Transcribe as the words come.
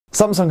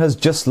Samsung has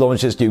just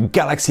launched its new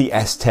Galaxy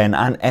S10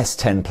 and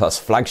S10 Plus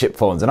flagship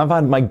phones, and I've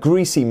had my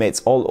greasy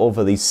mates all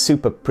over these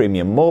super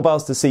premium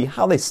mobiles to see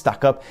how they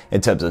stack up in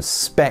terms of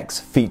specs,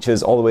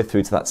 features, all the way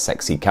through to that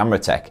sexy camera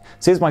tech.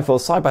 So here's my full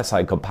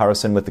side-by-side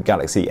comparison with the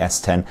Galaxy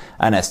S10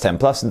 and S10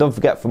 Plus, and don't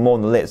forget, for more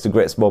on the latest and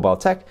greatest mobile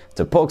tech,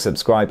 to poke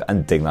subscribe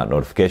and ding that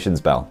notifications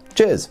bell.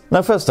 Cheers!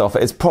 Now first off,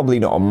 it's probably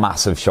not a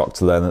massive shock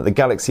to learn that the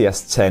Galaxy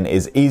S10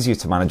 is easier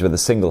to manage with a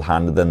single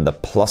hand than the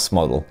Plus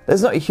model.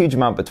 There's not a huge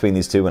amount between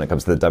these two when it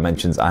comes to the dimensions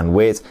and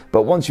weight,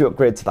 but once you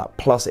upgrade to that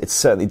Plus, it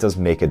certainly does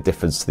make a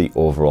difference to the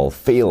overall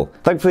feel.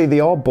 Thankfully, they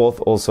are both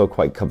also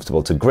quite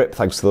comfortable to grip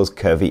thanks to those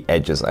curvy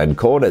edges and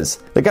corners.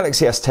 The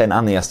Galaxy S10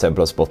 and the S10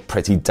 Plus are both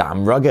pretty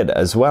damn rugged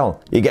as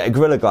well. You get a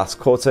Gorilla Glass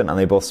coating, and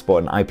they both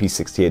sport an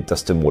IP68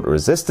 dust and water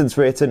resistance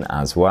rating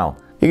as well.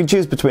 You can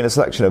choose between a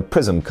selection of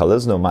prism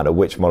colours no matter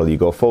which model you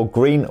go for.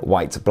 Green,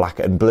 white, black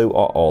and blue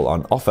are all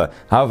on offer.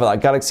 However,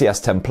 that Galaxy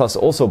S10 Plus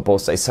also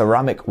boasts a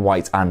ceramic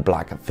white and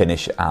black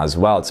finish as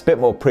well. It's a bit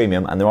more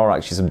premium, and there are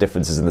actually some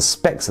differences in the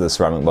specs of the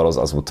ceramic models,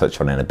 as we'll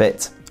touch on in a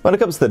bit. When it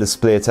comes to the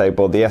display type,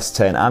 both the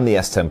S10 and the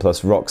S10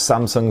 Plus rock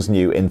Samsung's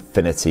new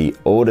Infinity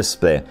O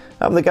display.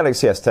 However, the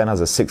Galaxy S10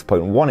 has a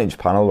 6.1 inch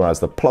panel, whereas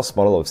the Plus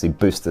model obviously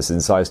boosts this in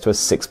size to a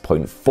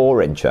 6.4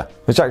 incher,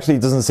 which actually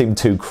doesn't seem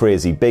too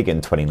crazy big in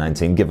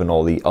 2019 given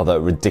all the other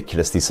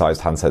ridiculously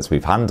sized handsets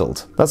we've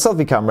handled. That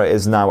selfie camera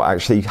is now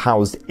actually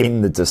housed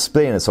in the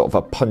display in a sort of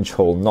a punch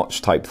hole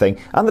notch type thing,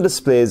 and the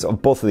displays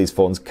of both of these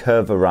phones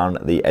curve around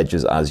the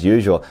edges as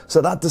usual,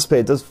 so that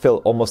display does fill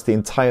almost the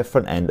entire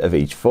front end of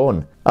each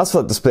phone. As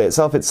for the display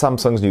itself, it's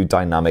Samsung's new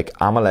dynamic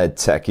AMOLED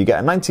tech. You get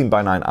a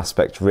 19:9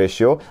 aspect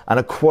ratio and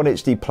a Quad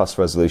HD Plus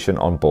resolution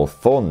on both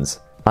phones.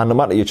 And no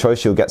matter your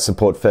choice, you'll get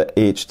support for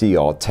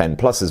HDR10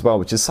 Plus as well,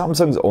 which is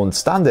Samsung's own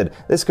standard.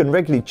 This can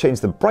regularly change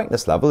the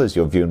brightness level as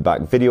you're viewing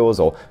back videos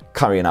or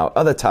carrying out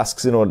other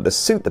tasks in order to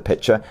suit the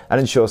picture and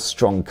ensure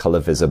strong colour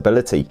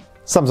visibility.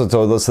 Samsung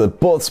told us that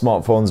both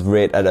smartphones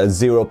rate at a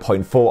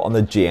 0.4 on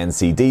the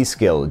JNCD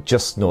scale,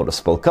 just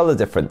noticeable colour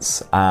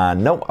difference.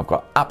 And no, I've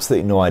got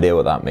absolutely no idea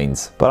what that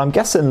means. But I'm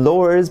guessing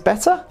lower is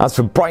better? As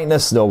for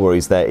brightness, no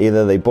worries there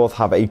either. They both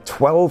have a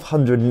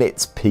 1200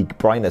 nits peak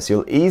brightness.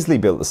 You'll easily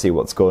be able to see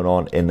what's going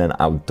on in an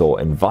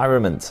outdoor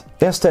environment.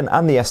 The S10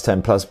 and the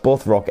S10 Plus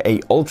both rock a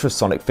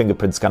ultrasonic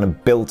fingerprint scanner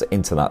built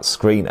into that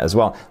screen as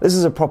well. This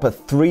is a proper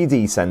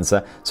 3D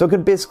sensor, so it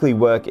can basically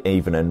work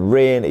even in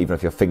rain, even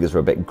if your fingers are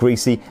a bit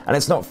greasy, and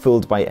it's not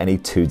fooled by any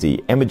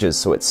 2D images,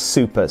 so it's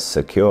super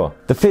secure.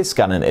 The face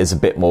scanning is a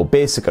bit more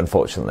basic,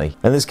 unfortunately.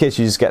 In this case,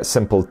 you just get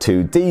simple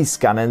 2D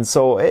scanning,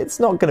 so it's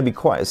not going to be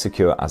quite as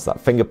secure as that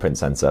fingerprint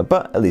sensor,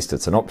 but at least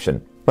it's an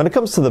option. When it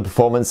comes to the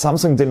performance,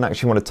 Samsung didn't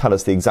actually want to tell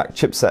us the exact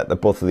chipset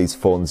that both of these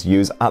phones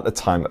use at the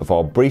time of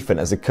our briefing,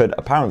 as it could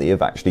apparently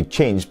have actually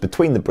changed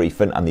between the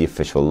briefing and the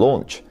official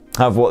launch.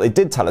 However, what they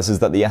did tell us is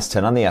that the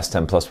S10 and the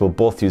S10 Plus will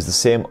both use the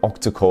same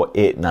octa-core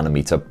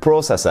 8nm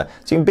processor,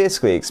 so you can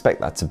basically expect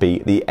that to be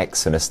the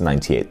Exynos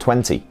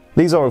 9820.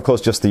 These are of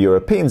course just the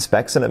European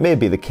specs, and it may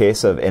be the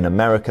case of in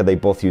America they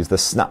both use the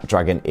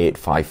Snapdragon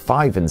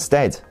 855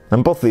 instead.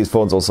 And both of these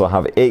phones also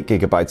have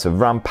 8GB of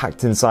RAM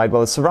packed inside,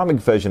 while the ceramic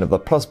version of the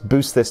Plus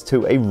boosts this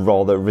to a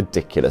rather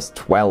ridiculous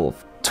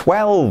 12.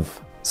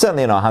 12!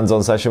 Certainly in our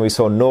hands-on session, we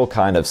saw no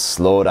kind of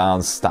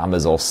slowdown,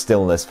 stammers or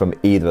stillness from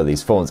either of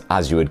these phones,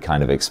 as you would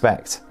kind of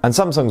expect. And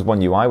Samsung's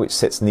One UI, which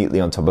sits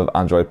neatly on top of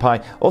Android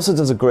Pie, also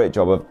does a great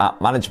job of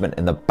app management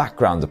in the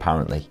background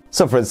apparently.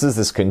 So for instance,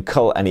 this can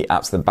cull any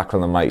apps in the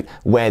background that might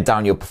wear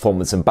down your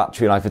performance and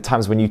battery life at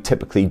times when you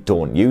typically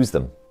don't use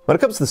them. When it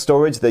comes to the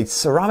storage, the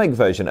ceramic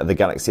version of the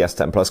Galaxy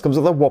S10 Plus comes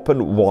with a whopping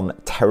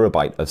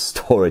 1TB of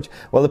storage,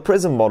 while the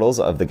Prism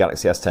models of the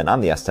Galaxy S10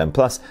 and the S10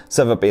 Plus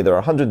serve up either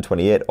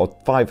 128 or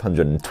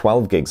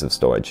 512 gigs of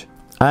storage.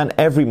 And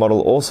every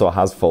model also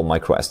has full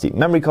microSD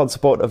memory card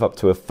support of up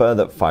to a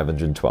further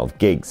 512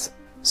 gigs.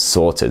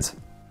 Sorted.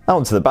 Now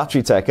onto the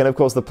battery tech, and of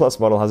course the Plus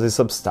model has a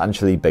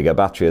substantially bigger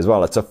battery as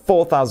well. It's a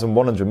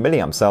 4100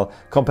 mAh cell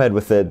compared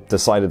with the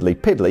decidedly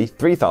piddly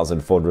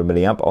 3400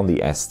 mAh on the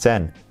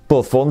S10.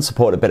 Both phones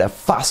support a bit of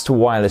fast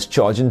wireless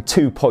charging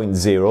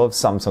 2.0 of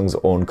Samsung's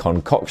own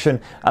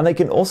concoction, and they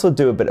can also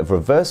do a bit of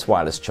reverse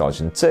wireless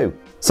charging too.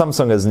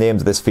 Samsung has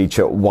named this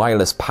feature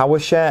Wireless Power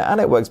Share,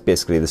 and it works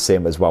basically the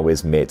same as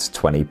Huawei's Mate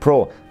 20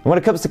 Pro. And when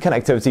it comes to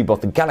connectivity,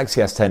 both the Galaxy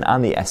S10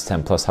 and the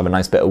S10 Plus have a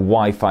nice bit of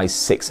Wi-Fi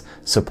 6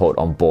 support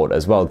on board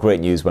as well.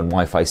 Great news when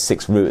Wi-Fi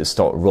 6 routers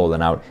start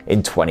rolling out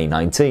in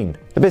 2019.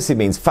 It basically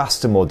means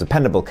faster, more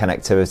dependable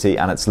connectivity,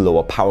 and it's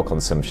lower power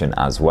consumption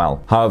as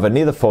well. However,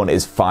 neither phone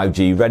is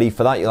 5G ready.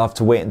 For that, you'll have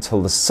to wait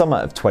until the summer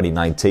of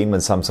 2019 when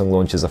Samsung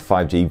launches a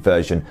 5G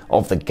version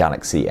of the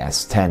Galaxy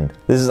S10.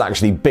 This is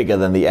actually bigger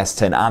than the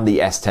S10 and the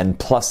S10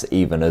 Plus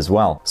even as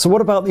well. So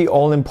what about the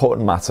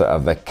all-important matter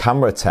of the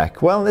camera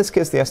tech? Well, in this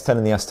case, the S10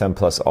 and the S10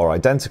 Plus are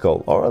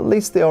identical, or at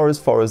least they are as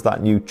far as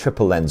that new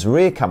triple lens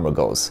rear camera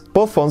goes.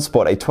 Both phones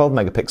sport a 12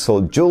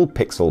 megapixel dual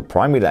pixel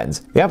primary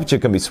lens. The aperture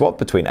can be swapped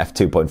between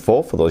f2.4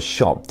 for those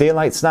sharp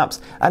daylight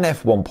snaps and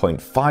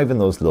f1.5 in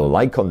those low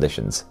light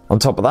conditions. On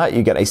top of that,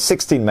 you get a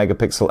 16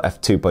 megapixel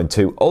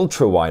f2.2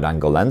 ultra wide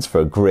angle lens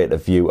for a greater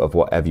view of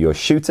whatever you're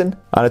shooting,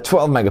 and a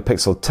 12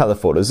 megapixel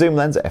telephoto zoom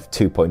lens at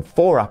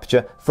f2.4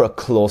 aperture for a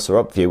closer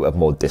up view of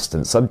more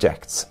distant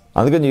subjects.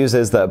 And the good news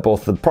is that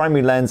both the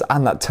primary lens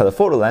and that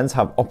telephoto lens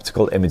have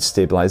optical image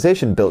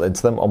stabilization built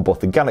into them on both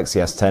the Galaxy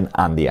S10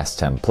 and the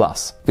S10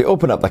 Plus. If you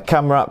open up the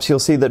camera apps, you'll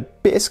see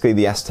that basically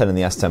the S10 and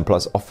the S10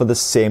 Plus offer the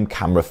same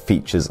camera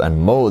features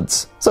and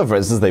modes. So for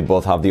instance, they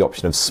both have the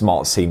option of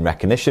smart scene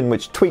recognition,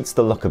 which tweaks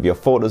the look of your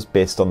photos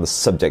based on the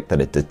subject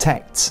that it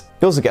detects.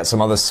 You also get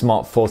some other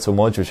smart photo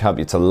modes which help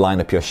you to line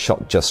up your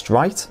shot just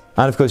right.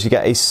 And of course you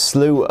get a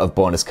slew of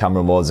bonus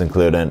camera modes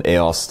including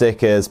AR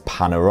stickers,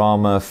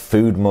 panorama,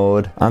 food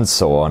mode, and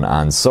so on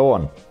and so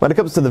on. When it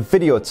comes to the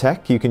video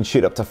tech, you can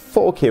shoot up to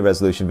 4K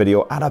resolution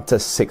video at up to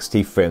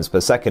 60 frames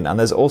per second, and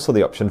there's also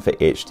the option for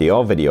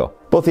HDR video.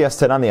 Both the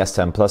S10 and the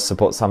S10 Plus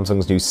support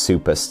Samsung's new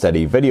Super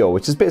Steady Video,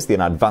 which is basically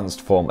an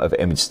advanced form of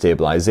image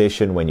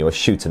stabilization when you're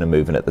shooting and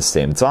moving at the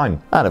same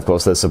time. And of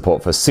course there's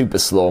support for super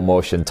slow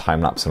motion,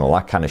 time-lapse and all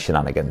that kind of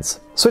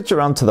shenanigans. Switch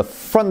around to the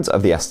front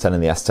of the S10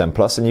 and the S10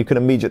 Plus and you can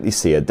immediately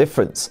see a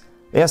difference.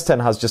 The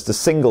S10 has just a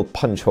single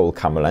punch hole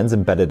camera lens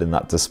embedded in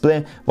that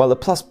display, while the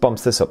Plus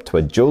bumps this up to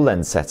a dual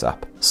lens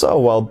setup. So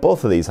while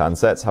both of these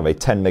handsets have a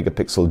 10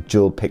 megapixel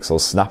dual pixel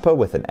snapper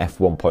with an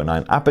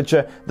f1.9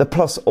 aperture, the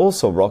Plus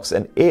also rocks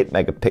an 8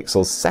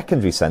 megapixel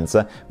secondary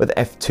sensor with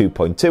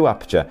f2.2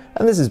 aperture,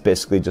 and this is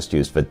basically just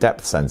used for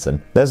depth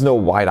sensing. There's no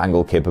wide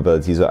angle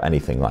capabilities or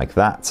anything like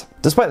that.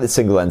 Despite the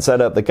single lens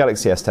setup, the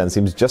Galaxy S10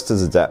 seems just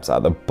as adept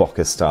at the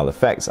bokeh style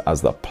effects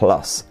as the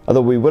Plus,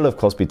 although we will of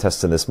course be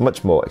testing this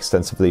much more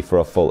extensively for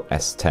our full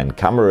S10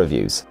 camera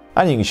reviews.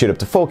 And you can shoot up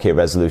to 4K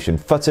resolution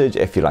footage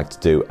if you like to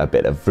do a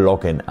bit of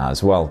vlogging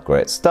as well.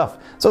 Great stuff.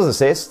 So as I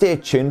say, stay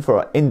tuned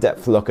for an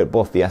in-depth look at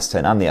both the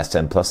S10 and the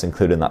S10 Plus,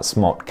 including that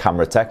smart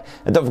camera tech.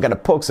 And don't forget to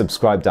poke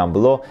subscribe down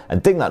below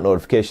and ding that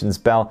notifications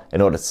bell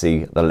in order to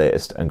see the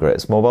latest and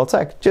greatest mobile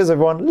tech. Cheers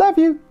everyone, love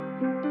you!